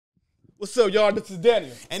What's up, y'all? This is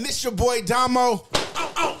Daniel. And this your boy Damo.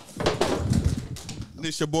 And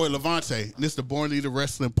this your boy Levante. And this the Born Leader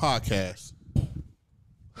Wrestling Podcast. I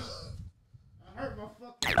hurt my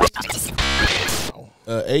fucking...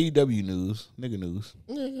 AEW news. Nigga news.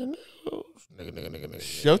 Nigga.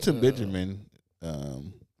 Shelton Benjamin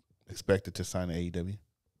expected to sign to AEW.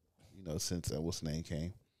 You know, since what's the name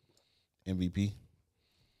came? MVP.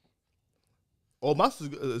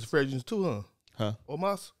 Omos is free agent too, huh? Huh?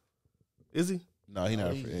 Omos? Is he? No, he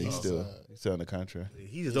not. He's still on the contract.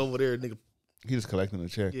 He just over there, nigga. He just collecting the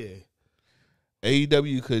check. Yeah.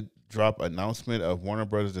 AEW could drop announcement of Warner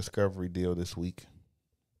Brothers Discovery deal this week.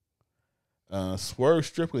 Swerve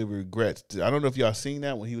strictly regrets. I don't know if y'all seen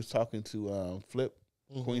that when he was talking to Flip,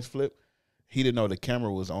 Queen's Flip. He didn't know the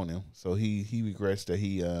camera was on him, so he regrets that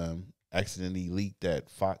he accidentally leaked that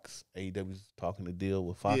Fox AEW's talking to deal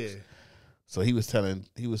with Fox. Yeah. So he was telling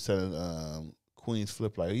Queen's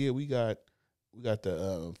Flip like, yeah, we got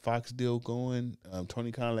the Fox deal going.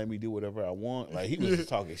 Tony Khan let me do whatever I want. Like he was just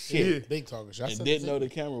talking shit. Yeah. Big talking shit. And didn't know the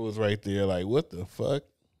camera was right there. Like, what the fuck?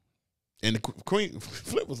 And the Queen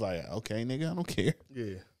Flip was like, okay, nigga, I don't care.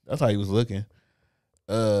 Yeah. That's how he was looking.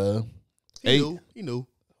 He knew.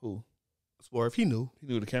 Who? Swerve, he knew. He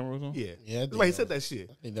knew the camera was on? Yeah. Yeah, That's why he said that shit.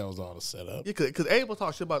 I think that was all the setup. Yeah, because Abel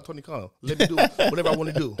talk shit about Tony Khan. Let me do whatever I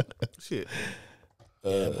want to do. Shit.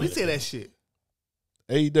 We say that shit.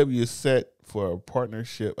 AEW is set for a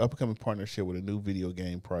upcoming partnership with a new video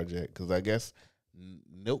game project. Because I guess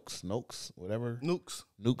NEWZ,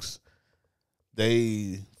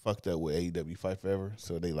 they fucked up with AEW Fight Forever.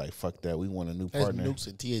 So they like, fuck that. We want a new partner. NEWZ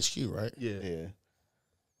and THQ, right? Yeah.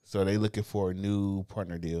 So they looking for a new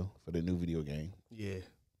partner deal for the new video game. Yeah.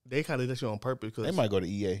 They kind of did that shit on purpose because They might go to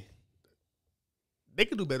EA. they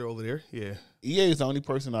could do better over there. Yeah. EA is the only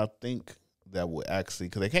person I think that would actually,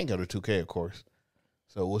 because they can't go to 2K, of course.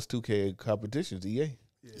 So what's 2K competitions? EA.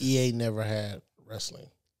 Yeah. EA never had wrestling.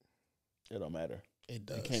 It don't matter. It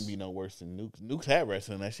does. It can't be no worse than NEWZ. NEWZ had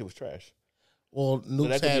wrestling. That shit was trash. Well, that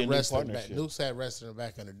NEWZ could be a had new wrestling. partnership. NEWZ had wrestling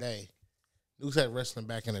back in the day. NEWZ had wrestling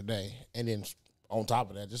back in the day, and then on top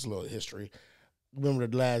of that, just a little history. Remember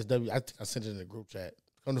the last I think I sent it in the group chat.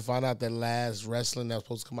 Come to find out that last wrestling that was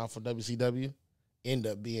supposed to come out for WCW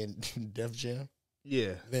ended up being Def Jam,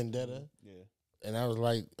 Yeah. Vendetta. Yeah. And I was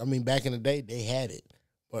like, I mean, back in the day, they had it.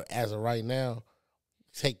 But as of right now,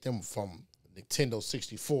 take them from Nintendo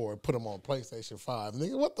 64 and put them on PlayStation 5.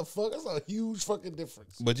 Nigga, what the fuck? That's a huge fucking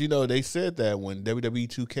difference. But you know, they said that when WWE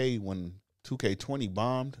 2K, when 2K20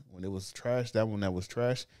 bombed, when it was trash, that was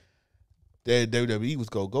trash, that WWE was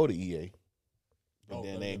going to go to EA. But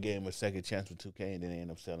then they gave him a second chance with 2K, and then they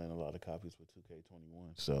ended up selling a lot of copies with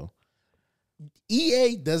 2K21. So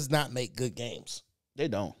EA does not make good games. they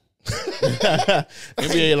don't.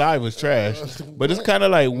 NBA Live was trash, but it's kind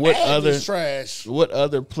of like what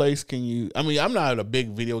other place can you? I mean, I'm not a big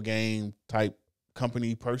video game type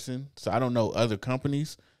company person, so I don't know other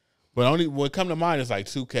companies. But only what come to mind is like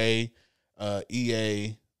 2K,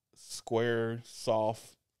 EA, Square, Soft.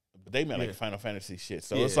 But they made like Final Fantasy shit,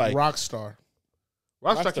 so it's like Rockstar.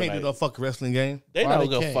 Rockstar can't do no fucking wrestling game. they Why don't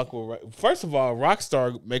they go can't? fuck with. First of all,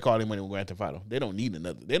 Rockstar make all their money with Grand Theft Auto. They don't need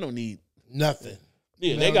another. They don't need. Nothing.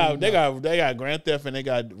 Yeah, they got Grand Theft and they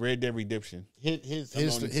got Red Dead Redemption. Here's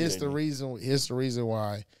the reason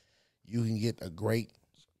why you can get a great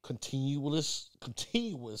continuous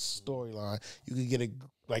storyline. You can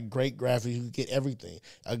get great graphics. You can get everything.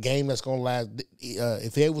 A game that's gonna last.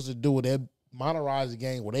 If they was to do it, they'd monetize the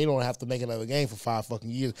game where they don't have to make another game for 5 fucking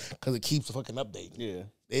years because it keeps fucking updating.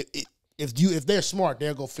 Yeah. If they're smart,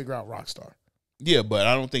 they'll go figure out Rockstar. Yeah, but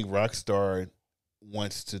I don't think Rockstar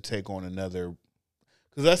wants to take on another.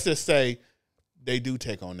 Because let's just say they do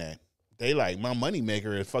take on that. They like, my money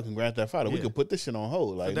maker is fucking Grand Theft Auto. We could put this shit on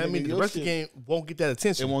hold. Like, So that means the rest of the game won't get that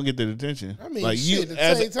attention. It won't get the attention. I mean, like shit,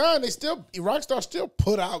 at the same time, Rockstar still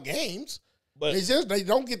put out games. But they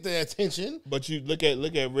don't get the attention. But you look at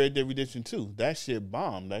Red Dead Redemption 2. That shit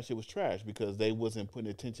bombed. That shit was trash because they wasn't putting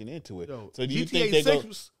attention into it. So do you think they go?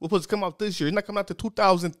 Was supposed to come out this year. It's not coming out to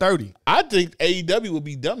 2030. I think AEW would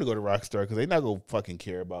be dumb to go to Rockstar because they not gonna fucking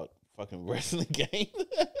care about fucking wrestling games.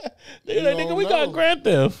 They like, nigga, we got Grand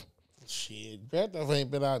Theft. Shit, Grand Theft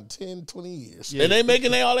ain't been out in 10, 20 years. Yeah. And they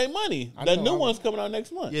making all their money. The new one's coming out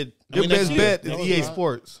next month. Yeah, your best bet is EA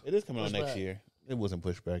Sports. It is coming out next year. It wasn't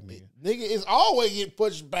pushed back, nigga. Nigga, it's always getting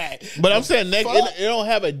pushed back. But I'm saying next. It don't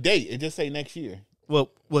have a date. It just say next year. Well,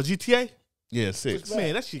 GTA? Yeah, 6.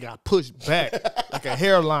 Man, that shit got pushed back like a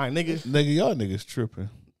hairline, nigga. Nigga, y'all niggas tripping.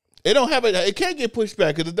 It don't have a. It can't get pushed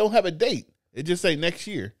back because it don't have a date. It just say next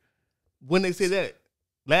year. When they say that,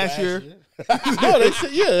 Last year. No,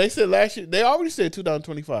 they said last year. They already said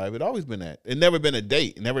 2025. It always been that. It never been a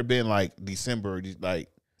date. It never been like December. Like,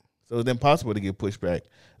 so it's impossible to get pushed back.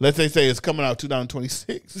 Let's say it's coming out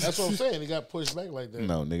 2026. That's what I'm saying. It got pushed back like that.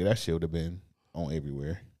 No, nigga, that shit would have been on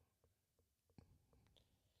everywhere.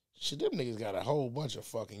 Shit, them niggas got a whole bunch of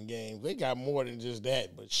fucking games. They got more than just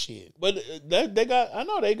that, but shit. But they got. I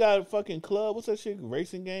know they got a fucking club. What's that shit?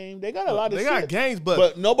 Racing game. They got a lot of. They shit. got games,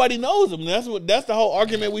 But nobody knows them. That's the whole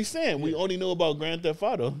argument we saying. We only knew about Grand Theft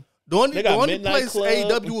Auto. The only place Club.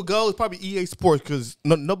 AEW will go is probably EA Sports because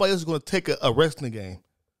nobody else is going to take a wrestling game.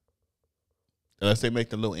 Unless they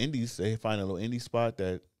make the little indies, they find a little indie spot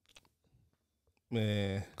that.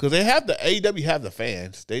 Man, because they have the AEW have the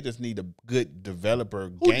fans. They just need a good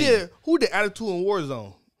developer. Who did Attitude in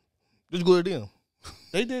Warzone? Just go to them.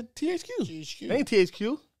 They did THQ. THQ. They ain't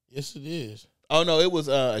THQ. Yes, it is. Oh no, it was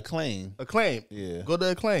Acclaim. Acclaim. Yeah, go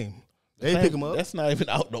to Acclaim. They ain't pick them up. That's not even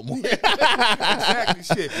out no more. Exactly.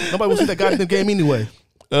 Shit. Nobody will see that goddamn game anyway.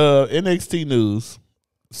 NXT news.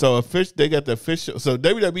 So they got the official. So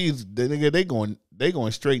WWE's they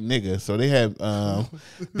going straight nigga. So they have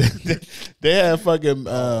they have fucking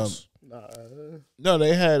no,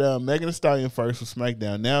 they had Megan Thee Stallion first for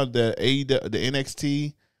SmackDown. Now the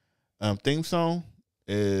NXT theme song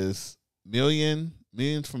is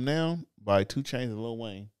Millions from Now by 2 Chainz and Lil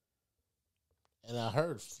Wayne. And I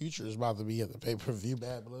heard Future is about to be at the pay-per-view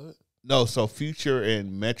Bad Blood. No, so Future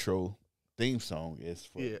and Metro theme song is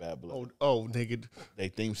for Bad Blood. Oh, nigga. They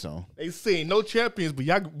theme song. They saying no champions, but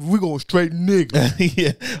we going straight nigga.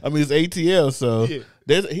 Yeah. I mean, it's ATL, so he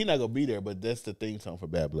not going to be there, but that's the theme song for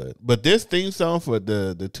Bad Blood. But this theme song for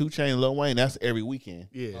the 2 Chainz Lil Wayne, that's every weekend.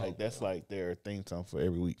 Yeah. Like, that's like their theme song for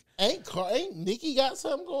every week. Ain't Nikki got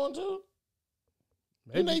something going too?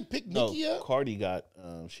 Didn't they pick Nikki up? Cardi got,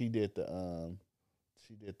 she did the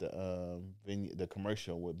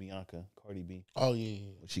commercial with Bianca, Cardi B. Oh, yeah.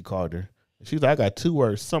 She called her. She's like, I got 2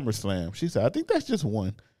 words, SummerSlam. She said, I think that's just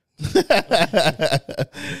one.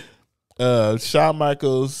 Shawn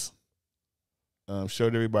Michaels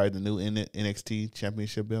showed everybody the new NXT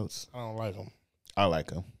championship belts. I don't like them. I like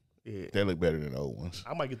them. Yeah. They look better than the old ones.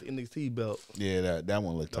 I might get the NXT belt. Yeah, that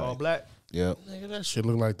one looked tight. All black. Yep. Nigga, that shit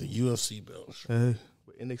look like the UFC belt.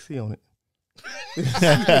 With NXT on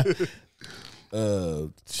it.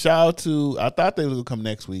 Shout out to, I thought they were gonna come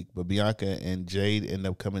next week, but Bianca and Jade ended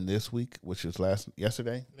up coming this week, which was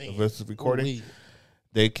yesterday versus recording.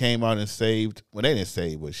 They came out and saved. Well, they didn't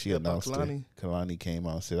save, but she announced it. Kalani came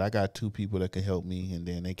out and said, "I got 2 people that can help me," and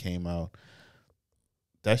then they came out.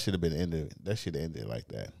 That should have been ended. That should have ended like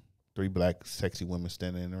that. 3 black sexy women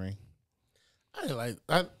standing in the ring. I didn't like.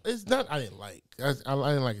 I didn't like.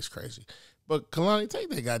 It's crazy. But Kalani, take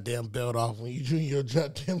that goddamn belt off when you do your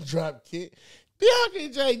goddamn drop kick. Bianca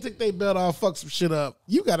and Jay took their belt off, fucked some shit up.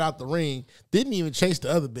 You got out the ring, didn't even chase the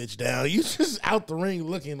other bitch down. You just out the ring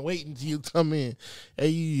looking, waiting till you come in. Hey,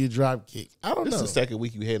 you drop kick. I don't know. This is the second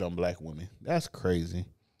week you hate on black women. That's crazy.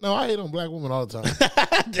 No, I hate on black women all the time.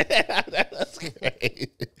 Damn, that's crazy.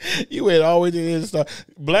 You went all the way to the end stuff.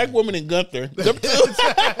 Black woman and Gunther.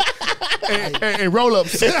 and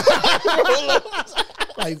roll-ups.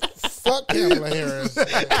 Like, fuck Kamala Harris.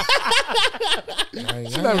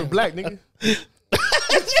 She's not even black, nigga.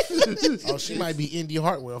 Oh, she might be Indy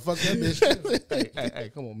Hartwell. Fuck that bitch. Hey,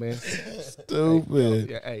 come on, man. Stupid.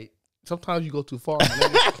 Yeah, hey. Sometimes you go too far.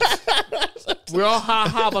 We're all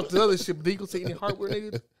high about the other shit, but then you gonna say Indy Hartwell,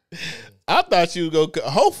 nigga? I thought you would go.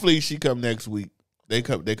 Hopefully, she come next week. They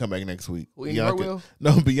come back next week. Bianca,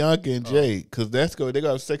 Bianca and Jade, because they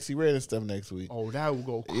got Sexy Red and stuff next week. Oh, that will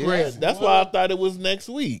go crazy. Yeah, that's why I thought it was next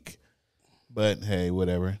week. But hey,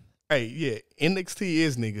 whatever. Hey, yeah, NXT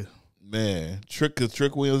is nigga. Man, Trick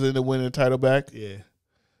Williams in the winning title back. Yeah.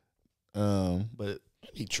 But I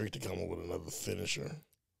need Trick to come up with another finisher.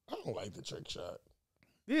 I don't like the Trick shot.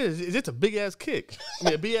 Yeah, it's a big ass kick. I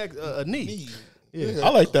mean, a big ass a knee. Yeah. I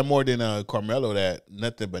like that more than Carmelo. That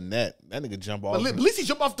nothing but net. That nigga jump off. At least he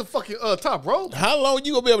jump off the fucking top rope. How long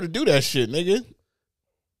you gonna be able to do that shit, nigga?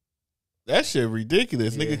 That shit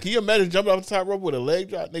ridiculous, nigga. Can you imagine jumping off the top rope with a leg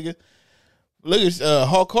drop, nigga? Look at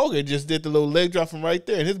Hulk Hogan just did the little leg drop from right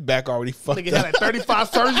there, and his back already fucked up. Nigga had like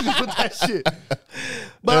 35 surgeries with that shit.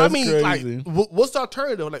 But that's I mean, crazy. like, what's the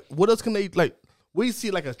alternative? Like, what else can they like? What do you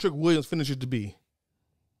see like a Trick Williams finisher to be?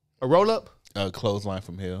 A roll up? A clothesline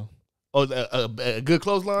from hell. Oh, a good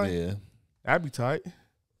clothesline? Yeah. That'd be tight.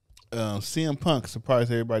 CM Punk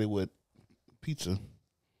surprised everybody with pizza.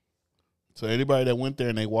 So anybody that went there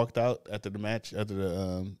and they walked out after the match, after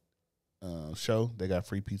the show, they got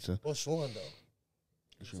free pizza. What's one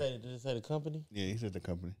though? Did it say the company? Yeah, he said the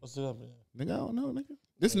company. What's the company? Nigga, I don't know, nigga.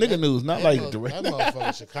 This nigga news, not like direct. That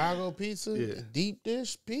motherfucker Chicago pizza, deep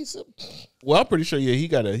dish pizza. Well, I'm pretty sure. Yeah, he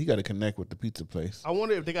got to connect with the pizza place. I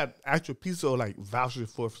wonder if they got actual pizza or like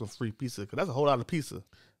vouchers for some free pizza because that's a whole lot of pizza.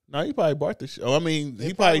 No, he probably bought the shit. Oh, I mean,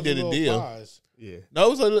 he probably did a deal. Pies. Yeah. No, it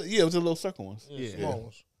was a little circle ones. Yeah, small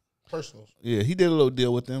ones. Personals. Yeah, he did a little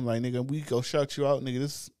deal with them. Like, nigga, we go shout you out, nigga.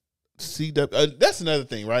 This CW. That's another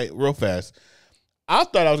thing, right? Real fast. I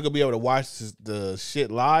thought I was gonna be able to watch the shit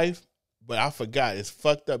live, but I forgot. It's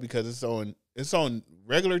fucked up because it's on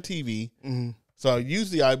regular TV. Mm-hmm. So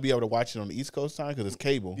usually I'd be able to watch it on the East Coast time because it's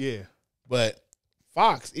cable. Yeah. But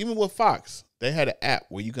Fox, even with Fox, they had an app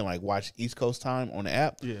where you can like watch East Coast time on the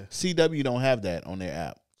app. Yeah. CW don't have that on their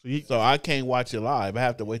app. So I can't watch it live. I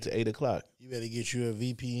have to wait till 8 o'clock. You better get you a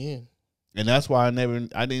VPN. And that's why I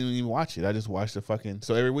didn't even watch it. I just watched the fucking.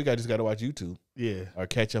 So every week I just got to watch YouTube. Yeah. Or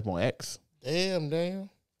catch up on X. Damn.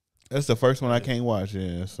 That's the first one I can't watch.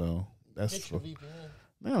 Yeah. So that's. Get your VPN.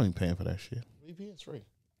 I ain't paying for that shit. VPN's free.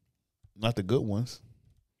 Not the good ones.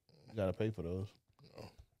 You got to pay for those. No.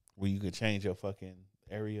 Where you could change your fucking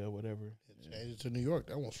area or whatever. Change it to New York.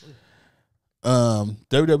 That one's free.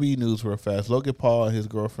 WWE news real fast. Logan Paul and his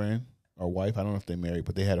girlfriend or wife, I don't know if they married,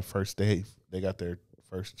 but they had a first date. They got their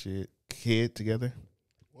first kid together.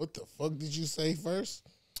 What the fuck did you say first?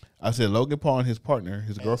 I said Logan Paul and his partner,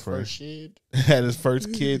 his girlfriend, had his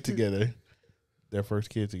first kid together. Their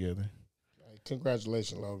first kid together. Right,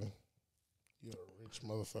 congratulations, Logan. You're a rich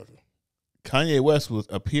motherfucker. Kanye West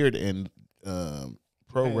appeared in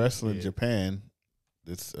Pro Wrestling Japan.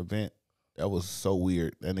 This event. That was so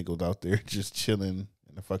weird. That nigga was out there just chilling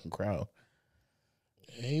in the fucking crowd.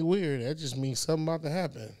 It ain't weird. That just means something about to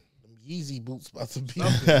happen. Them Yeezy boots about to be.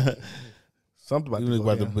 Something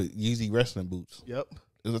about the Yeezy wrestling boots. Yep.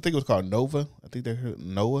 I think it was called Nova. I think they heard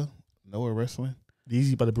Noah Wrestling.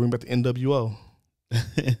 Yeezy about to bring back the NWO.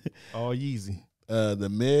 All Yeezy. The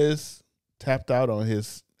Miz tapped out on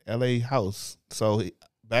his LA house. So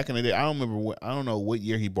back in the day, I don't know what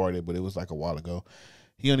year he bought it, but it was like a while ago.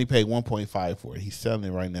 He only paid 1.5 for it. He's selling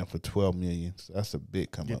it right now for $12 million. So that's a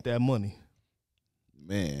big come up. Get that money.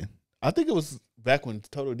 Man. I think it was back when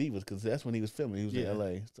Total Divas, because that's when he was filming. He was in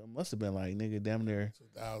LA. So it must have been like, nigga, damn near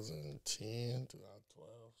 2010,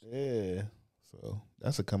 2012. Yeah. So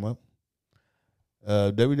that's a come up.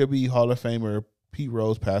 WWE Hall of Famer Pete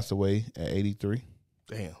Rose passed away at 83.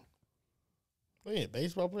 Damn. Oh, yeah,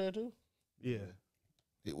 baseball player too? Yeah.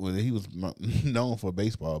 He was known for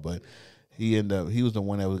baseball, but he was the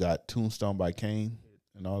one that got tombstone by Kane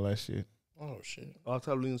and all that shit. Oh shit!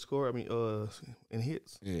 All-time leading scorer. I mean, in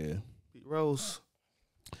hits. Yeah. Pete Rose,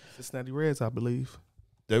 Cincinnati Reds, I believe.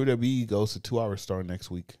 WWE goes to 2 hours starting next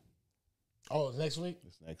week. Oh, it's next week.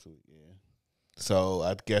 It's next week. Yeah. So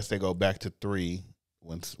I guess they go back to 3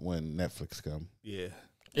 when Netflix come. Yeah.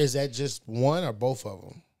 Is that just one or both of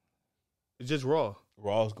them? It's just Raw.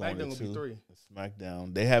 Raw's going to 2. Be 3.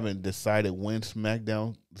 SmackDown. They haven't decided when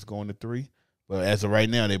SmackDown is going to 3. But as of right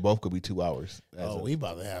now, they both could be 2 hours. We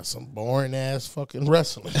about to have some boring ass fucking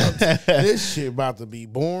wrestling. This shit about to be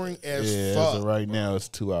boring as fuck. As of right now, it's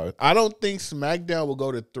 2 hours. I don't think SmackDown will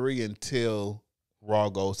go to 3 until Raw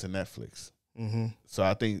goes to Netflix. Mm-hmm. So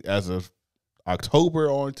I think as of October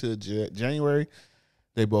on to January,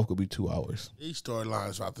 they both could be 2 hours. These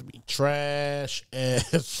storylines about to be trash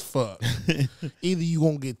as fuck. Either you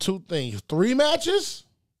gonna get 2 things, 3 matches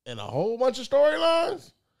and a whole bunch of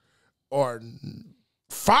storylines, or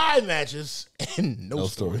 5 matches and no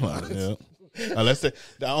storylines. Yeah. Unless the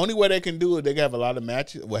only way they can do it, they can have a lot of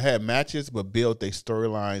matches. Well, have matches, but build their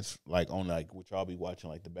storylines like on like which I'll be watching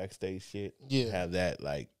like the backstage shit. Yeah, have that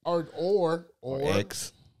like or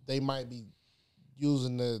X. They might be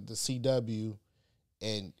using the CW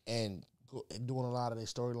and doing a lot of their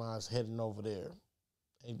storylines heading over there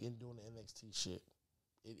and doing the NXT shit.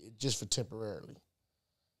 It just for temporarily.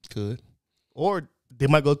 Could. Or they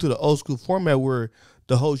might go to the old school format where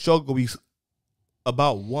the whole show gonna be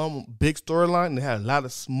about one big storyline and they have a lot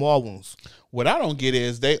of small ones. What I don't get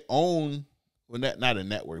is they own, well, not a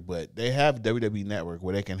network, but they have WWE Network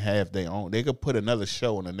where they can have their own. They could put another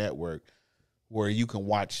show on the network where you can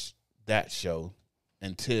watch that show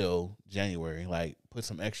until January. Like put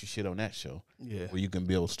some extra shit on that show, where you can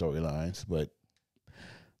build storylines. But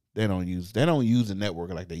they don't use the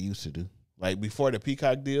network like they used to do. Like before the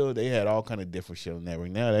Peacock deal, they had all kind of different shit on the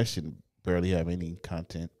network. Now that shit barely have any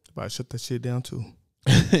content. About to shut that shit down too.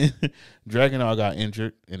 Dragunov got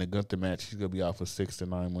injured in a Gunther match. He's gonna be out for 6 to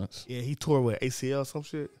 9 months. Yeah, he tore with ACL, some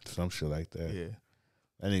shit like that. Yeah,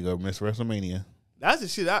 that nigga miss WrestleMania. That's the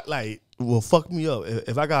shit I like. Will fuck me up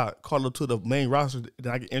if I got called up to the main roster.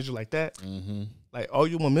 Then I get injured like that. Mm-hmm. Like all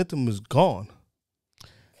your momentum is gone.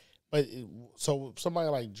 But so somebody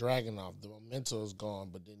like Dragunov, the momentum is gone,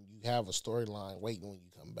 but then you have a storyline waiting when you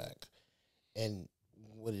come back. And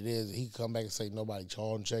what it is, he come back and say, nobody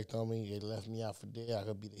charged and checked on me. They left me out for dead. I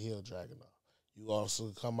could be the heel Dragunov. You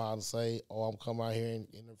also come out and say, oh, I'm coming out here and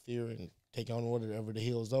interfere and take on whatever the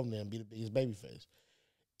heel's on there and be the biggest babyface.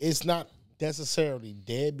 It's not necessarily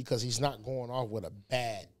dead because he's not going off with a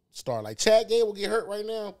bad start. Like Chad Gable get hurt right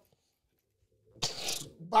now.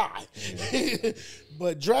 Bye.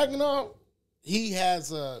 But Dragunov, he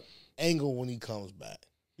has a angle when he comes back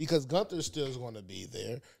because Gunther still is going to be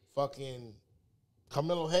there. Fucking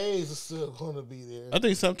Carmelo Hayes is still going to be there. I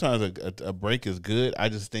think sometimes a break is good. I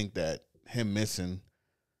just think that him missing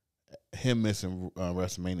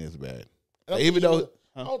WrestleMania is bad. Even though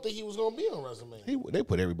I don't think he was going to be on WrestleMania. They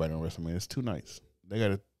put everybody on WrestleMania. It's 2 nights.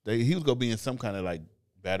 He was going to be in some kind of like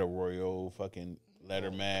battle royal fucking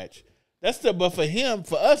ladder match. That's but for him,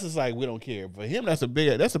 for us, it's like we don't care. For him, that's a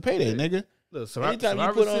payday, nigga. Look,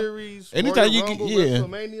 Survivor Series, anytime you Rumble, get,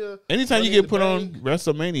 WrestleMania, anytime you get put on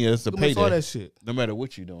WrestleMania, it's a payday. All that shit. No matter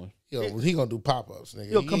what you're doing. Yo, he gonna do pop ups, nigga.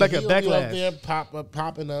 He'll come back at Backlash. Be up there,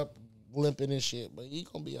 popping up, limping and shit. But he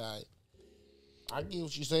gonna be all right. I get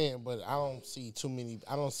what you're saying, but I don't see too many.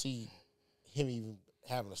 I don't see him even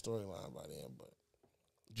having a storyline by then. But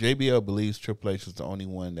JBL believes Triple H is the only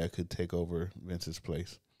one that could take over Vince's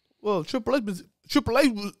place. Well, Triple H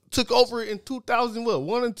took over in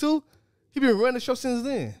 2001 and 2. He been running the show since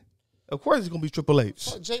then. Of course, it's gonna be Triple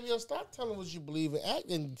H. Fuck, JBL, stop telling what you believe in.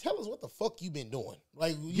 Act and tell us what the fuck you been doing.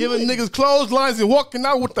 Like giving niggas clotheslines and walking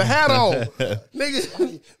out with the hat on.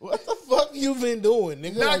 Niggas, what the fuck you been doing,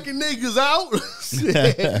 nigga? Knocking niggas out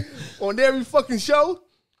on every fucking show.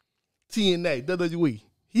 TNA, WWE,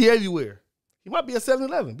 he everywhere. He might be at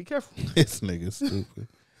 7-Eleven. Be careful. This nigga stupid.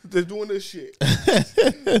 They're doing this shit.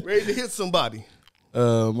 Ready to hit somebody.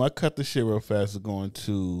 I cut the shit real fast. Is going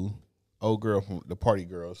to old girl from the Party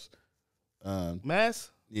Girls. Mass?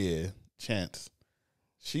 Yeah, Chance.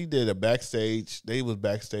 She did a backstage. They was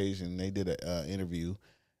backstage and they did an interview,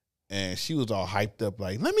 and she was all hyped up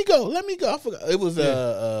like, "Let me go." I forgot. It was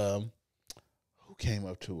who came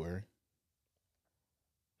up to her?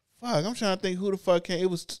 Fuck, I'm trying to think who the fuck came. It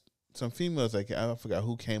was some females. Like I forgot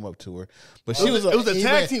who came up to her, but she was. It was a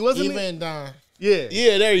tag team, wasn't it? Don.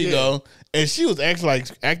 Yeah, there you go. And she was acting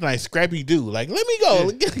like Scrappy Doo. Like, let me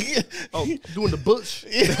go. Yeah. Oh, doing the Butch.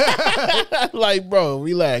 Like, bro,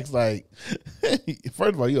 relax. Like,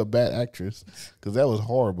 first of all, you're a bad actress because that was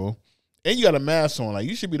horrible, and you got a mask on. Like,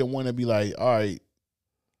 you should be the one to be like, all right,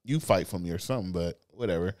 you fight for me or something. But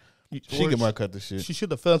whatever. She can might cut the shit. She should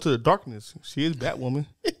have fell into the darkness. She is Batwoman.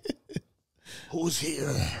 Who's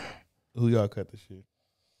here? Who y'all cut the shit?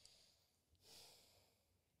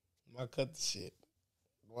 I cut the shit.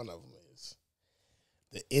 One of them is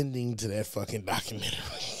the ending to that fucking documentary.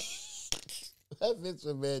 That Vince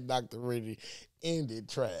McMahon documentary ended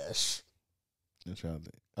trash. I'm trying to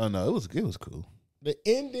think. Oh no, it was cool. The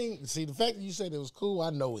ending, see, the fact that you said it was cool, I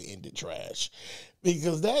know it ended trash.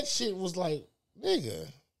 Because that shit was like, nigga.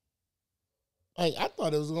 Like, I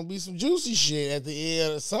thought it was going to be some juicy shit at the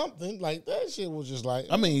end or something. Like, that shit was just like...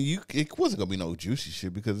 I mean, it wasn't going to be no juicy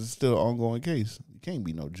shit because it's still an ongoing case. It can't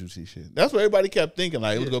be no juicy shit. That's what everybody kept thinking.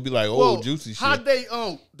 Like, it was going to be like, juicy shit. How they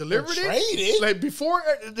delivered it? Like, before...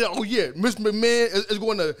 Mr. McMahon is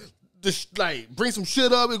going to, just, like, bring some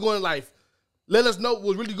shit up. It's going to, like, let us know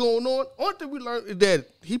what's really going on. Only thing we learned is that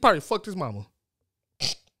he probably fucked his mama.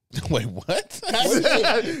 Wait, what?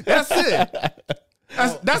 That's it.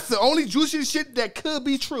 That's the only juicy shit that could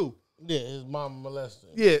be true. Yeah, his mama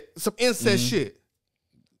molested. Yeah, some incest shit.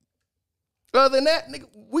 Other than that, nigga,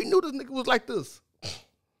 we knew this nigga was like this.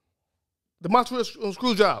 The Montreal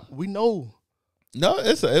screw job, we know. No,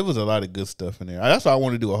 it was a lot of good stuff in there. That's why I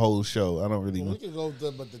want to do a whole show. I don't really know. We could go,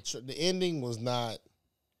 but the ending was not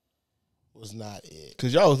it.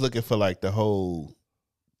 Because y'all was looking for like the whole.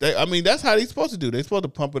 I mean, that's how they supposed to do. They supposed to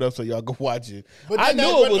pump it up so y'all go watch it. But I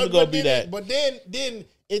knew it wasn't going to be that. But then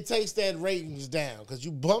it takes that ratings down because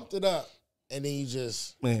you bumped it up and then you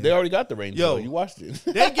just... Man. They already got the ratings. Yo, you watched it.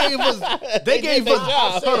 They gave us... They gave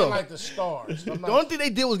us... Hold on. Like the stars. The only thing they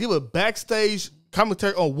did was give a backstage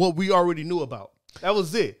commentary on what we already knew about. That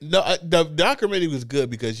was it. No, the documentary was good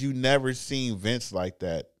because you never seen Vince like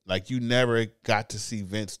that. Like, you never got to see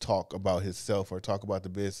Vince talk about himself or talk about the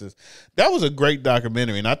business. That was a great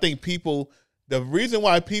documentary. And I think the reason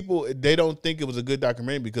why they don't think it was a good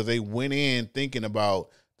documentary because they went in thinking about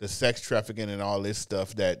the sex trafficking and all this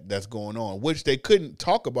stuff that's going on, which they couldn't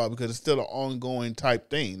talk about because it's still an ongoing type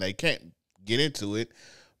thing. They can't get into it.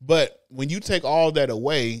 But when you take all that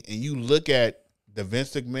away and you look at the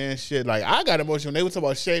Vince McMahon shit. Like, I got emotional when they were talking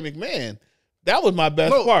about Shane McMahon. That was my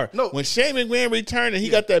best part. No. When Shane McMahon returned and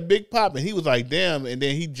he got that big pop and he was like, damn. And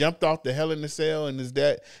then he jumped off the Hell in a Cell and his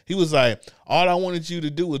dad, he was like, all I wanted you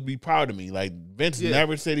to do was be proud of me. Like, Vince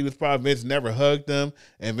never said he was proud. Vince never hugged him.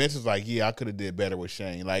 And Vince was like, yeah, I could have did better with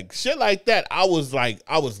Shane. Like, shit like that, I was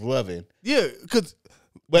loving. Yeah, because...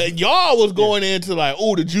 But y'all was going into like,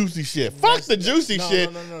 oh, the juicy shit. Fuck the juicy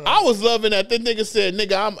shit. No. I was loving that. The nigga said,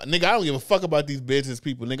 nigga, I don't give a fuck about these business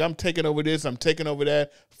people. Nigga, I'm taking over this. I'm taking over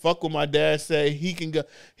that. Fuck what my dad say. He can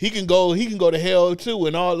go to hell too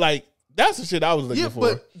and all. Like, that's the shit I was looking for.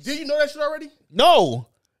 But did you know that shit already? No.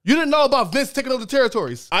 You didn't know about Vince taking over the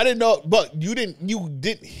territories. I didn't know, but you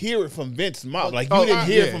didn't hear it from Vince's mouth. Like, you didn't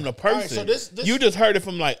hear it from the person. Right, so this, you just heard it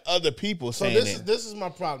from like other people saying it. This is my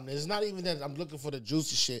problem. It's not even that I'm looking for the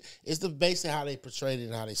juicy shit. It's the basic how they portrayed it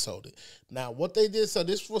and how they sold it. Now, what they did, so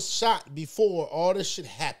this was shot before all this shit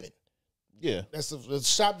happened. Yeah. That's a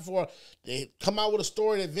shot before they come out with a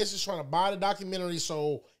story that Vince is trying to buy the documentary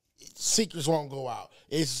so secrets won't go out.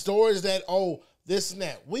 It's stories that, this and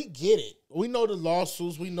that. We get it. We know the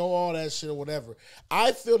lawsuits. We know all that shit or whatever.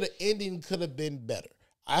 I feel the ending could have been better.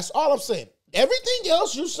 That's all I'm saying. Everything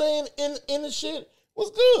else you saying in the shit was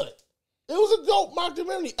good. It was a dope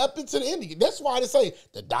documentary up into the ending. That's why I didn't say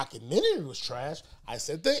the documentary was trash. I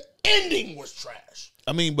said the ending was trash.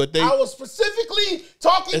 I mean, but I was specifically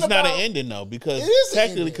talking about... It's not an ending, though, because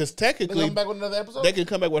technically... They come back with another episode? They could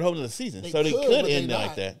come back with a whole other season. They could end it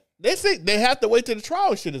like that. They say they have to wait till the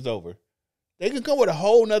trial shit is over. They can come with a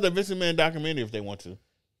whole nother Vince McMahon documentary if they want to.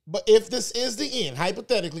 But if this is the end,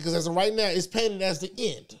 hypothetically, because as of right now, it's painted as the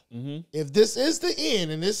end. Mm-hmm. If this is the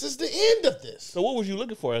end, and this is the end of this. So what was you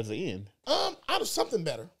looking for as the end? Out of something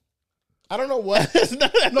better. I don't know what. It's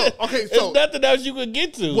nothing else you could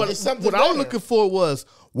get to. What I was looking for was,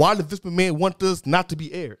 why did Vince McMahon want this not to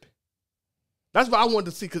be aired? That's what I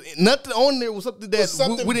wanted to see, because nothing on there was something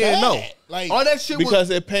that we didn't know. Like, all that shit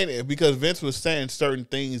because Vince was saying certain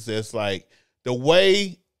things that's like, the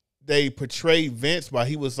way they portrayed Vince,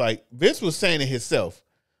 Vince was saying it himself.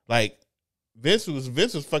 Like, Vince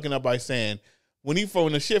was fucking up by saying, when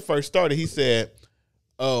the shit first started, he said,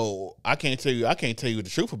 oh, I can't tell you the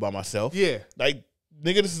truth about myself. Yeah. Like,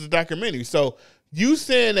 nigga, this is a documentary. So you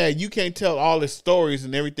saying that you can't tell all the stories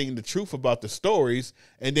and everything, the truth about the stories,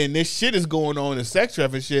 and then this shit is going on in sex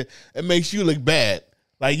trafficking shit, it makes you look bad.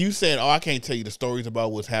 Like, you saying, I can't tell you the stories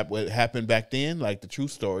about what happened back then, like the true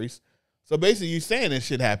stories. So basically, you saying this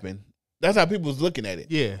shit happened. That's how people was looking at it.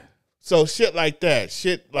 Yeah. So shit like that,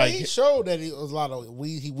 he showed that it was a lot of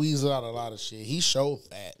he weaseled out a lot of shit. He showed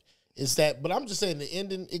that. It's that, but I'm just saying the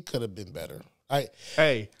ending, it could have been better.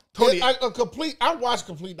 Tony, I watch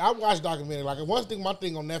documentary. Like, my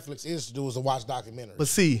thing on Netflix is to watch documentaries. But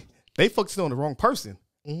see, they focused on the wrong person.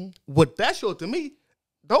 Mm-hmm. What that showed to me,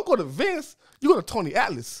 don't go to Vince, you go to Tony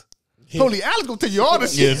Atlas. Tony Atlas gonna tell you all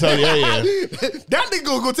this shit. Yeah. That nigga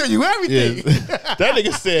gonna tell you everything. Yeah. That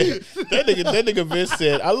nigga Vince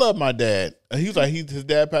said, I love my dad. He was like, his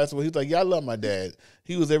dad passed away. He was like, yeah, I love my dad.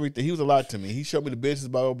 He was everything. He was a lot to me. He showed me the business,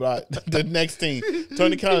 blah, blah, blah. The next thing,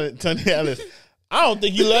 Tony Atlas, I don't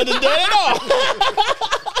think you love his dad at all.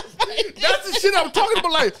 That's the shit I'm talking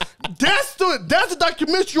about. Like, that's the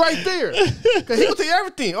documentary right there. Cause he will tell you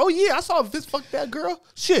everything. Oh yeah, I saw Vince fuck that girl.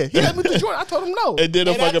 Shit, he had me to join. I told him no. And then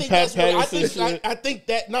fucking Pat Patterson shit. I think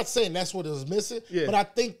that, not saying that's what it was missing, but I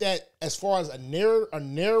think that as far as a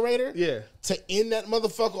narrator, to end that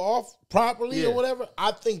motherfucker off properly or whatever,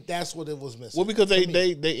 I think that's what it was missing. Well, because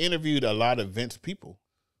they interviewed a lot of Vince people.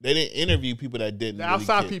 They didn't interview people that didn't. The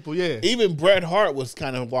outside people, yeah. Even Bret Hart was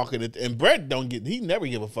kind of walking it, and Bret he never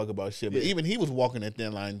give a fuck about shit. But even he was walking that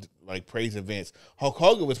thin line, like praising Vince. Hulk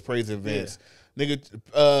Hogan was praising Vince.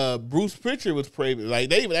 Nigga, Bruce Pritchard was praising. Like,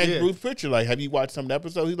 they even asked Bruce Pritchard, like, have you watched some of the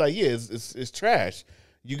episodes? He's like, yeah, it's trash.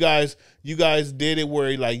 You guys did it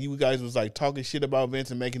where like you guys was like talking shit about Vince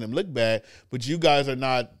and making him look bad, but you guys are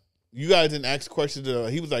not. You guys didn't ask questions.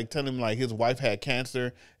 He was like telling him like his wife had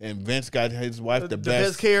cancer and Vince got his wife the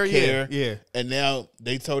best care. Yeah. And now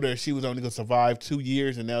they told her she was only gonna survive 2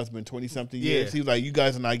 years, and now it's been 20-something years. He was like, you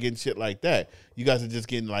guys are not getting shit like that. You guys are just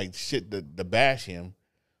getting like shit to bash him.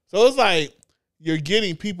 So it's like you're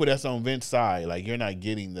getting people that's on Vince's side. Like, you're not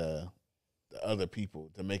getting the other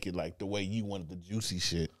people to make it like the way you wanted the juicy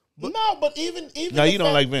shit. But even no, you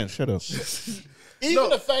don't like Vince. Shut up.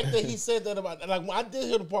 Even the fact that he said that about, like, I did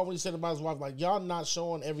hear the part when he said about his wife, like, y'all not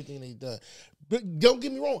showing everything they done. But don't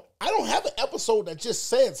get me wrong, I don't have an episode that just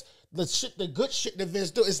says the good shit that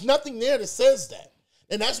Vince do. It's nothing there that says that.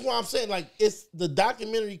 And that's why I'm saying, like, it's the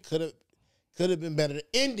documentary could have Could have been better. The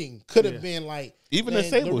ending could have been like even the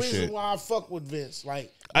Sable the reason shit. why I fuck with Vince,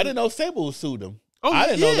 like I didn't know Sable sued him. Oh, I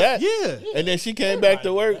didn't know that. Yeah. And then she came back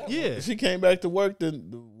to work. Yeah. She came back to work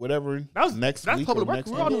then whatever next that's week. public or record.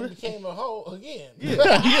 next We all month. knew it became a hoe again. Yeah.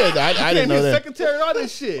 Yeah, I didn't know that. Secretary, all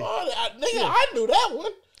this shit. I knew that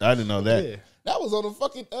one. I didn't know that. Yeah. That was on the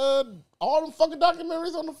fucking all the fucking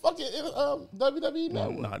documentaries on the fucking WWE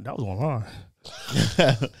network. Nah, that was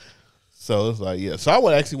online. So it's like, yeah. So I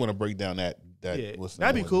would actually want to break down that. Yeah, what's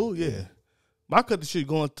that'd be cool. Yeah. My cut the shit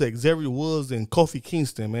going to Xavier Woods and Kofi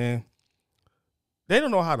Kingston, man. They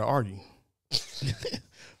don't know how to argue.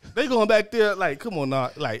 They going back there like, come on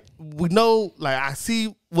now. Like, we know, like, I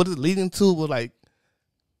see what it's leading to, but like,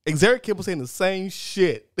 Xavier kept saying the same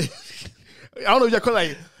shit. I don't know if y'all call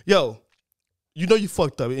like, yo, you know you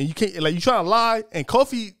fucked up and you can't, like, you trying to lie and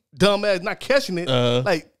Kofi dumbass not catching it.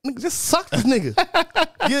 Like, nigga, just suck this nigga.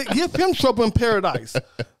 give him trouble in paradise.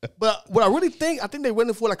 But what I really think, I think they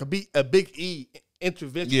running for like a Big E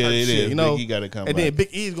intervention. Yeah, type it shit, is. you know? Big E gotta come and back. then Big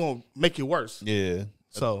E is gonna make it worse. Yeah.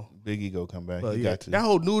 So Big E go come back. but He yeah, got to. that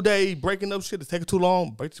whole New Day breaking up shit is taking too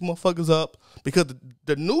long. Break these motherfuckers up because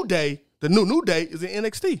the New Day, the new Day is in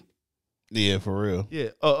NXT. Yeah, for real. Yeah,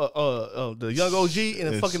 the young OG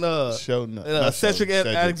and the fucking SHELTON, Cedric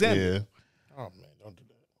Alexander. Yeah. Oh man, don't do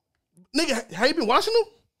that. Nigga, have you been watching them?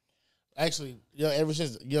 Actually, ever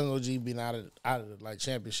since Young OG been out of the like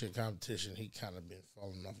championship competition, he kind of been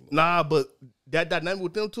falling off a little. Nah, but that dynamic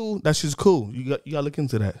with them two, that shit's cool. You got to look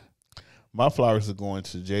into that. My flowers are going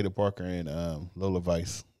to Jada Parker and Lola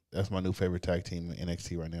Vice. That's my new favorite tag team in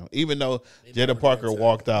NXT right now. Even though Jada Parker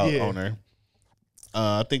walked out on her,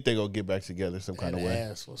 I think they gonna get back together some kind of way.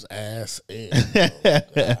 Ass was ass in.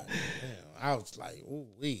 Damn, I was like, ooh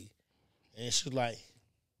wee, and she was like,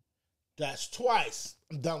 that's twice.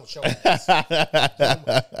 I'm done with your ass.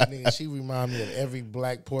 Nigga, she remind me of every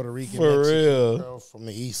black Puerto Rican For Mexican real. girl from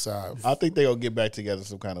the east side. I think they gonna get back together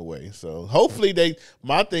some kind of way. So hopefully they.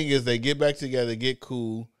 My thing is they get back together, get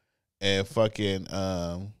cool, and fucking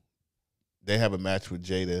they have a match with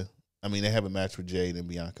Jada. I mean, they have a match with Jade and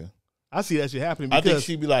Bianca. I see that shit happening. I Because think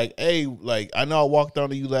she'd be like, "Hey, like I know I walked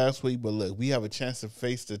onto you last week, but look, we have a chance to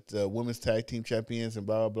face the women's tag team champions and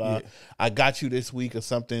blah blah blah. Yeah. I got you this week or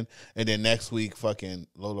something, and then next week, fucking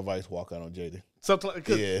Lola Vice walk out on Jada. something like,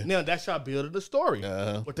 cause Yeah. now that's y'all building the story.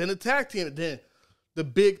 Uh-huh. But then the tag team, then the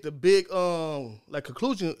big like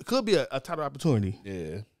conclusion could be a title opportunity.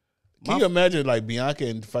 Yeah." Can you imagine like Bianca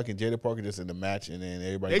and fucking Jada Parker just in the match and then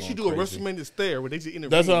everybody? They should do crazy? a WrestleMania stare where they just interview.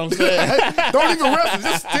 That's what I'm saying. Don't even wrestle.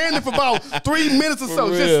 Just stand there for about 3 minutes or For so.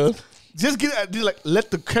 real. Just get like let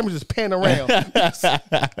the camera just pan around.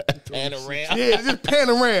 Pan around. Yeah, just pan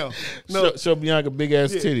around. No. Show Bianca big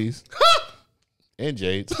ass titties and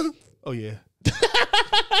Jade. Oh yeah.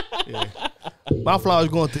 Yeah. My flowers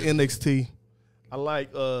going to NXT. I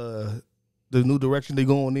like the new direction they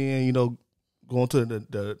going in. You know, going to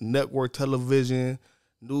the network television,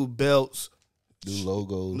 new belts, New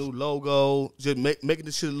logos. new logo, just making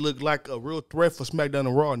this shit look like a real threat for SmackDown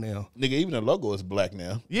and Raw now. Nigga, even the logo is black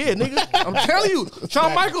now. Yeah, nigga, I'm telling you,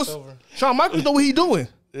 Shawn Michaels know what he doing.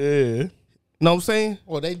 Yeah. Know what I'm saying?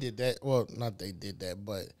 Well, they did that. Well, not they did that,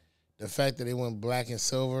 but the fact that they went black and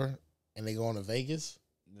silver and they going to Vegas.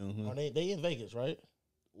 Mm-hmm. Are they in Vegas, right?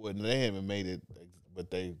 Well, they haven't made it, but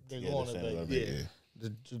they going to Vegas. Vegas.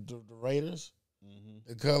 The Raiders,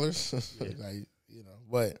 the colors, like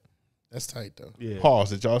but that's tight though. Yeah. Pause.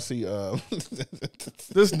 Did y'all see?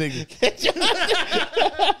 This nigga.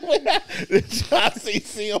 Did y'all see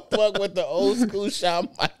CM Punk with the old school Shawn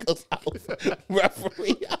Michaels outfit,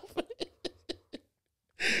 referee outfit?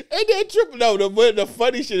 And then the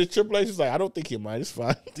funny shit is Triple H is like, I don't think he might. It's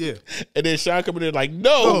fine. Yeah. And then Shawn coming in like,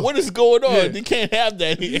 no, what is going on? Yeah. You can't have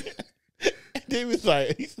that here. And then he was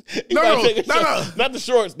like, No. Not the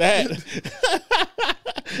shorts, the hat.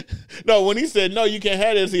 No, when he said, no, you can't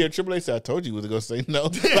have this here, Triple H said, I told you he was going to say no.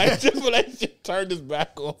 Like, Triple H just turned his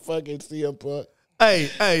back on fucking CM Punk. Hey,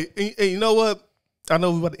 and you know what? I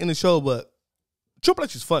know we about to end the show, but Triple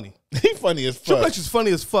H is funny. He funny as fuck. Triple H is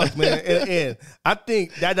funny as fuck, man. and I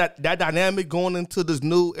think that dynamic going into this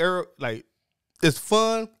new era, like, it's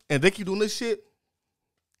fun, and they keep doing this shit.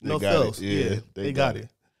 No They got fails. it. Yeah, they got it.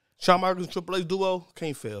 Shawn Michaels and Triple H duo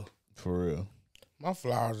can't fail. For real. My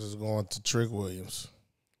flowers is going to Trick Williams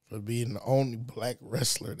for being the only black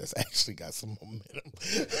wrestler that's actually got some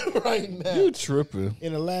momentum right now. You tripping.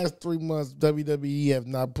 In the last 3 months, WWE have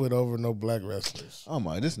not put over no black wrestlers. Oh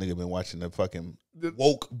my, this nigga been watching the fucking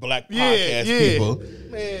woke black podcast people.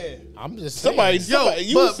 Man. I'm just saying. Somebody,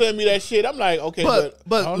 you send me that shit. I'm like, okay, But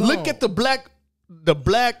but look at the black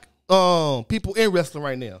people in wrestling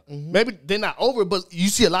right now. Maybe they're not over, but you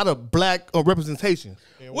see a lot of black representation.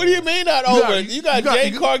 What do you mean not over? You got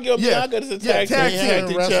Jade, Cargill, Bianca as a tag team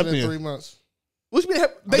champion in 3 months. Which mean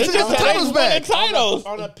they just got the titles back. Titles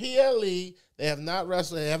on a PLE. They have not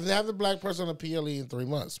wrestled. They haven't had the black person on a PLE in 3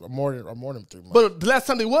 months, or more than 3 months. But the last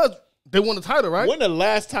time they won the title, right? When the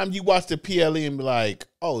last time you watched the PLE and be like,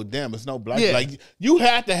 oh damn, it's no black? Like you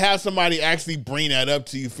had to have somebody actually bring that up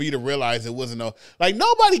to you for you to realize it wasn't no. Like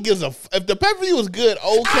nobody gives a. If the pay-per-view was good, okay.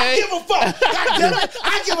 I give a fuck. God damn it,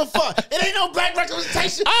 I give a fuck. It ain't no black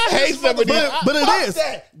representation. I hate somebody, but it is.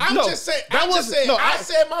 I'm just saying. I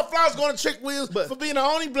said my flowers going to Trick Wheels for being the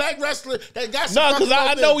only black wrestler that got. No, because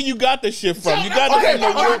I know where you got this shit from. You got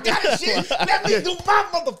I got this shit. Let me do my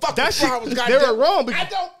motherfucking flowers. They were wrong. I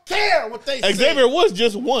don't care what they say. Xavier Woods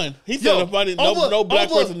just won. He said no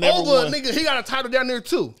black person never won. Nigga, he got a title down there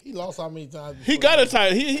too. He lost how many times? He got a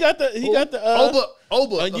title. He got the UFC.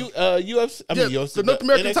 I mean UFC, the North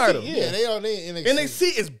American NXT, title. Yeah, they on NXT.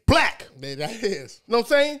 NXT is black. That is. You know what I'm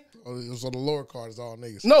saying? Oh, it was on the lower card. It's all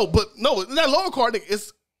niggas. No, that lower card, nigga,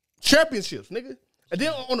 it's championships, nigga. And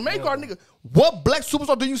then on the main card, nigga, what black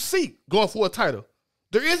superstar do you see going for a title?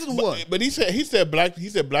 There isn't one. But he said black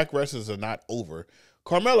wrestlers are not over.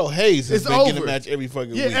 Carmelo Hayes has been getting a match every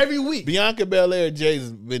fucking week. Yeah, every week. Bianca Belair,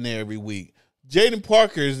 Jay's been there every week. Jaden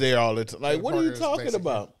Parker is there all the time. Like, what are you talking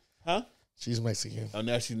about? Huh? She's Mexican. Oh,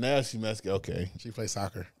 now she's Mexican. Okay. She plays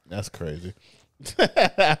soccer. That's crazy.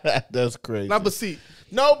 That's crazy. Nah, but see.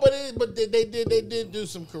 No, but they did do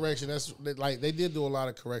some correction. They did do a lot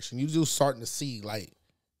of correction. You do starting to see, like,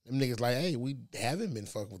 them niggas like, hey, we haven't been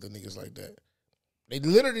fucking with the niggas like that. They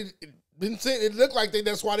literally been saying, it looked like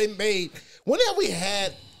that's why they made. When have we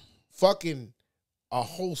had fucking a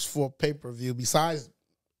host for pay-per-view besides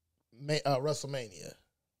WrestleMania?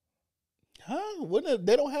 Huh?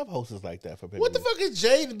 They don't have hosts like that for pay-per-view. What the fuck is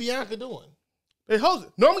Jade and Bianca doing? They host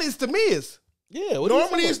it. Normally it's the Miz. Yeah.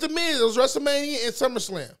 Normally it's the Miz. It was WrestleMania and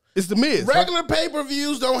SummerSlam. It's the Miz. Regular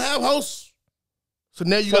pay-per-views don't have hosts. So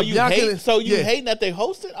now you got Bianca. Hating that they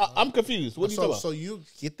hosted? I'm confused. What are you talking about? So you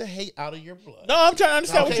get the hate out of your blood. No, I'm trying to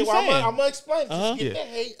understand what you're saying. I'm going to explain. Just get the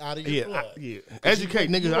hate out of your blood. Educate,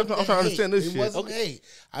 niggas. I'm trying to understand this shit. It wasn't hate.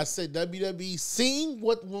 I said WWE seen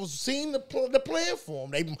the plan for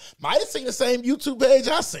them. They might have seen the same YouTube page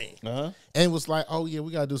I seen. And it was like, oh yeah,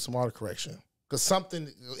 we got to do some auto correction. Because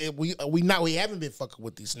we haven't been fucking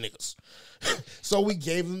with these niggas. So we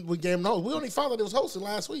gave them those. We only found out it was hosted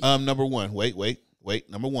last week. Number one. Wait,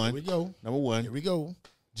 number one. Here we go. Number one. Here we go.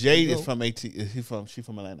 Jade is from She's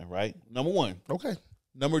from Atlanta, right? Number one. Okay.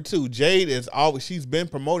 Number two, Jade she's been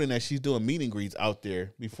promoting that she's doing meet and greets out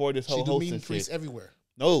there before this whole hosting shit. She do meet and greets everywhere.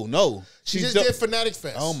 No. She just did Fanatic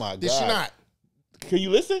Fest. Oh my God. Did she not? Can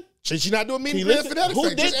you listen? Should she not do a meet and greet at Fanatic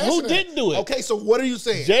Fest? Who didn't do it? Okay, so what are you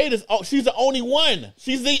saying? Jade she's the only one.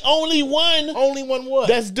 She's the only one. Only one what?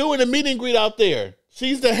 That's doing a meet and greet out there.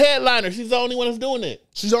 She's the headliner. She's the only one that's doing it.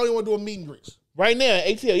 She's the only one doing meet and greets. Right now,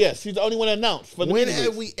 ATL, yes. She's the only one announced for the When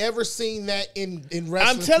have we ever seen that in wrestling?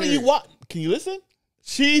 I'm telling you what. Can you listen?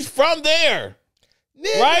 She's from there.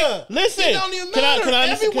 Nigga, right? Listen. It don't even can I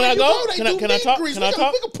go? Can I talk? Can I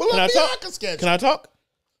talk? We can pull up Bianca's schedule. Can I talk?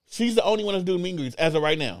 She's the only one that's doing meet and greets as of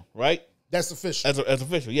right now, right? That's official. As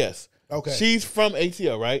official, yes. Okay. She's from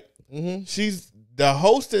ATL, right? Mm-hmm. She's the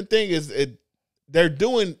hosting thing they're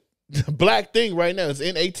doing the black thing right now. It's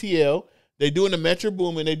in ATL. They're doing the Metro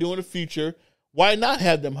Boomin. They're doing the Future. Why not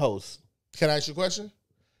have them host? Can I ask you a question?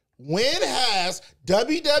 When has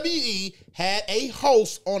WWE had a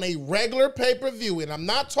host on a regular pay-per-view? And I'm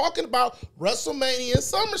not talking about WrestleMania and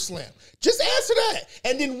SummerSlam. Just answer that.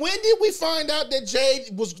 And then when did we find out that Jade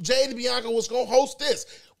and Bianca was going to host this?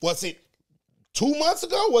 Was it 2 months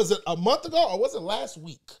ago? Was it a month ago? Or was it last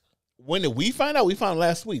week? When did we find out? We found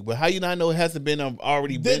last week. But how you not know it hasn't been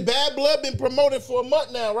already been? Bad Blood been promoted for a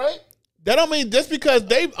month now, right? That don't mean just because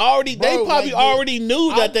they probably already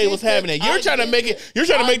knew that they was having it. You're trying to make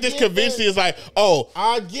this convincing. It's like,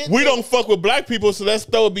 we don't fuck with black people, so let's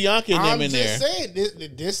throw Bianca and them in there. I'm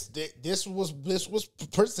just saying this was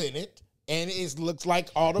presented, and it looks like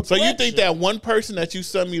auto. So you think that one person that you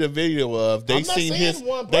sent me the video of, they seen his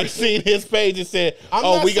page and said,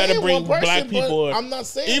 we got to bring black people. I'm not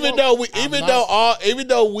saying even though we've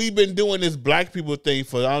been doing this black people thing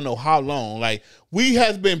for I don't know how long, like. We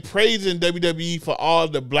has been praising WWE for all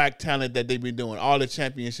the black talent that they've been doing, all the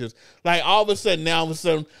championships. Like all of a sudden,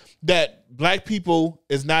 that black people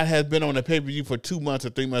has been on a pay-per-view for 2 months or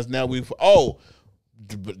 3 months. Now they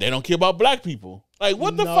don't care about black people. Like,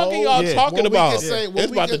 what the fuck are y'all talking about?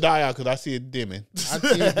 It's about to die out because I see it dimming. I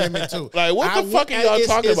see it dimming too. Like, what the fuck are y'all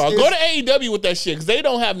talking about? Go to AEW with that shit because they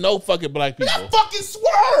don't have no fucking black people. That fucking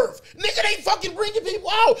Swerve. Nigga, they fucking bringing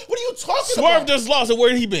people out. What are you talking about? Swerve just lost, and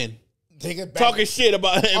where he been? Talking shit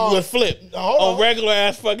about him with Flip on regular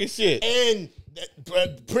ass fucking shit. And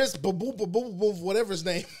Prince whatever his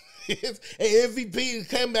name is, and MVP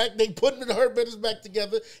came back. They put the Hurt Business back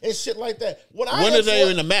together and shit like that. When are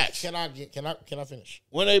they in the match? Can I finish?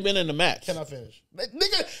 When they been in the match? Can I finish?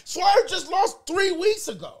 Nigga, Swerve just lost 3 weeks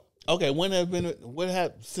ago. Okay, what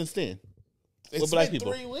happened since then? It's black been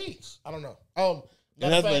people? 3 weeks. I don't know.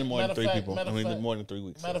 It has been more than 3 people. More than 3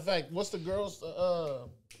 weeks. Matter of fact, what's the girl's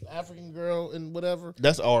African girl and whatever?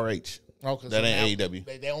 That's RH. Oh, that ain't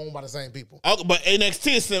AEW. They owned by the same people. Oh, but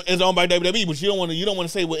NXT is owned by WWE, but you don't want to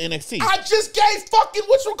say what NXT. I just gave fucking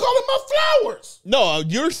calling my flowers. No,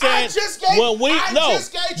 you're saying I just gave.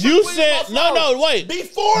 You said wait.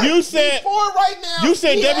 Before right now. You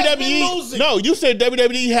said WWE. No, you said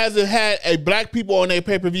WWE hasn't had a black people on their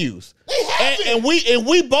pay-per-views. They haven't. And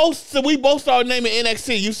we both started naming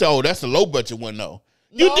NXT. You said, oh, that's a low budget one though.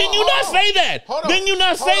 Didn't you not say that? Didn't you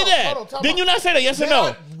not say that? Didn't you not say that? Yes or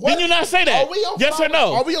no? Didn't you not say that? Yes or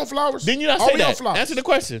no? Are we on flowers? Didn't you not say that? Answer the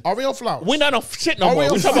question. Are we on flowers? We're not on shit no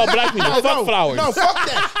more. We're talking about black people. Fuck flowers. No, fuck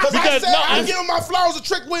that. Because I said I'm giving my flowers to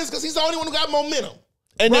Trick Wins because he's the only one who got momentum.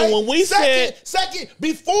 And then when we said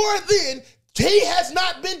before then, he has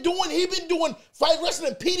not been doing. He been doing Fight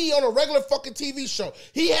Wrestling PD on a regular fucking TV show.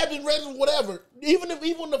 He had been wrestling whatever. Even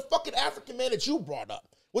the fucking African man that you brought up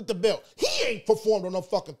with the belt, he ain't performed on no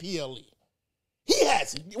fucking PLE. He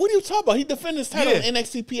hasn't. What are you talking about? He defended his title in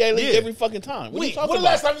NXT PLE every fucking time. What are you talking about? The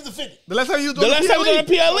last time he defended? The last time he was on the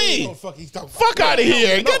PLE. Fuck out of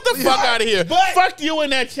here. Get the fuck out of here. Fuck you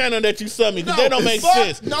and that channel that you sub me because they don't make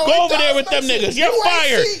sense. Go over there with them niggas. You're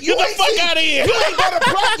fired. Get the fuck out of here. You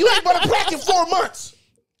ain't bought a plaque in 4 months.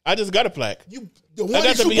 I just got a plaque. I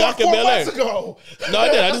got the BIANCA BELAIR. No, I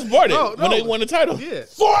did. I just bought it when they won the title. Yeah.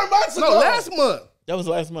 4 months ago. No, last month. That was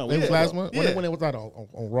last month. It was last month? Yeah. When they was that on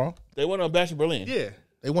Raw? They won on Bash in Berlin. Yeah.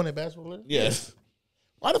 They won at Bash in Berlin? Yes.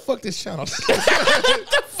 Why the fuck this channel? Get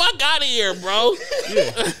the fuck out of here, bro.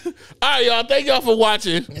 Yeah. All right, y'all. Thank y'all for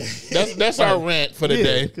watching. That's our rant for the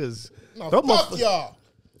day. Fuck y'all.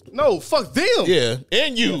 No, fuck them. Yeah.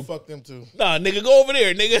 And you. Yeah, fuck them too. Nah, nigga, go over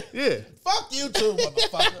there, nigga. Yeah. Fuck you too,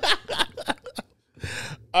 motherfucker.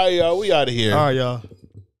 All right, y'all. We out of here. All right, y'all.